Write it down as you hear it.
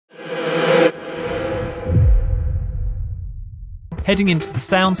Heading into the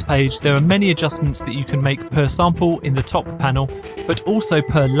sounds page, there are many adjustments that you can make per sample in the top panel, but also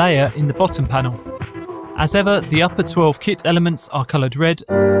per layer in the bottom panel. As ever, the upper 12 kit elements are coloured red,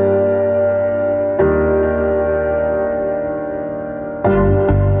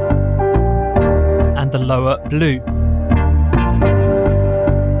 and the lower blue.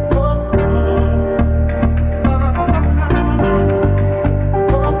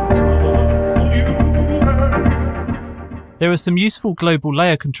 There are some useful global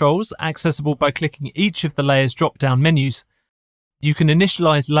layer controls accessible by clicking each of the layer's drop-down menus. You can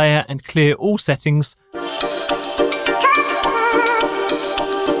initialize layer and clear all settings,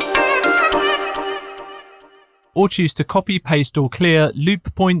 or choose to copy, paste or clear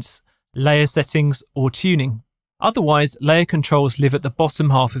loop points, layer settings or tuning. Otherwise, layer controls live at the bottom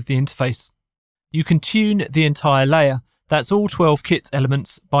half of the interface. You can tune the entire layer, that's all 12 kit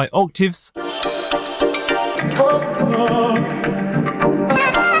elements, by octaves,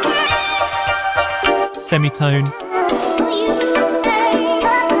 semitone,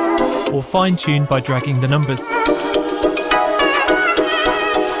 or fine-tune by dragging the numbers.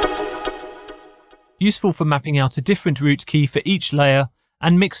 Useful for mapping out a different root key for each layer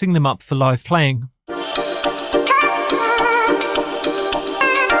and mixing them up for live playing.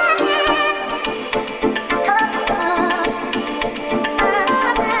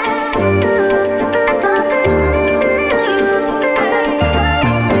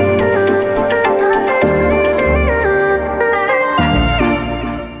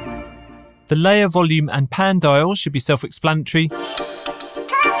 The layer volume and pan dials should be self-explanatory.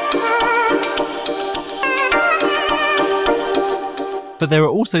 But there are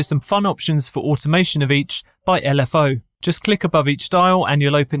also some fun options for automation of each by LFO. Just click above each dial and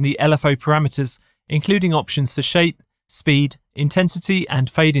you'll open the LFO parameters, including options for shape, speed, intensity and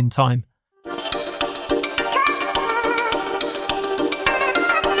fade-in time.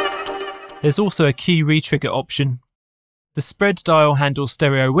 There's also a key retrigger option. The spread dial handles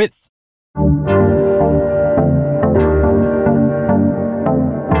stereo width,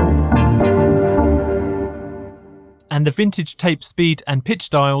 and the vintage tape speed and pitch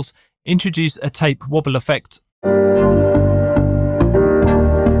dials introduce a tape wobble effect.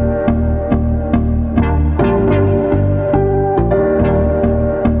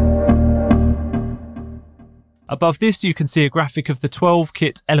 Above this you can see a graphic of the 12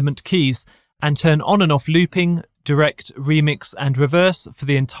 kit element keys and turn on and off looping, direct, remix and reverse for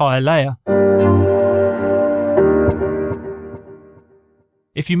the entire layer.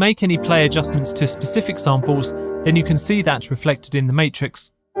 If you make any play adjustments to specific samples, then you can see that reflected in the matrix.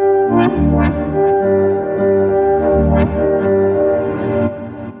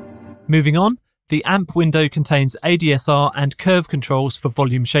 Moving on, the amp window contains ADSR and curve controls for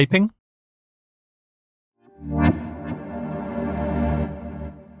volume shaping.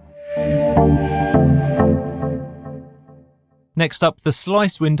 Next up, the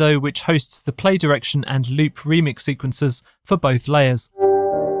slice window, which hosts the play direction and loop remix sequences for both layers.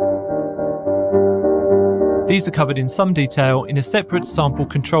 These are covered in some detail in a separate sample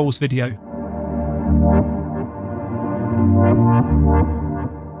controls video.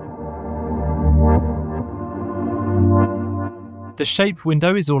 The shape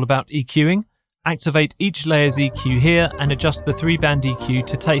window is all about EQing. Activate each layer's EQ here and adjust the 3-band EQ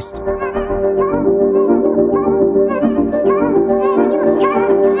to taste.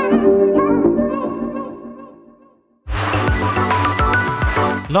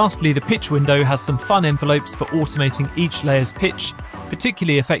 Lastly, the pitch window has some fun envelopes for automating each layer's pitch,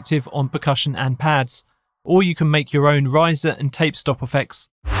 particularly effective on percussion and pads. Or you can make your own riser and tape stop effects.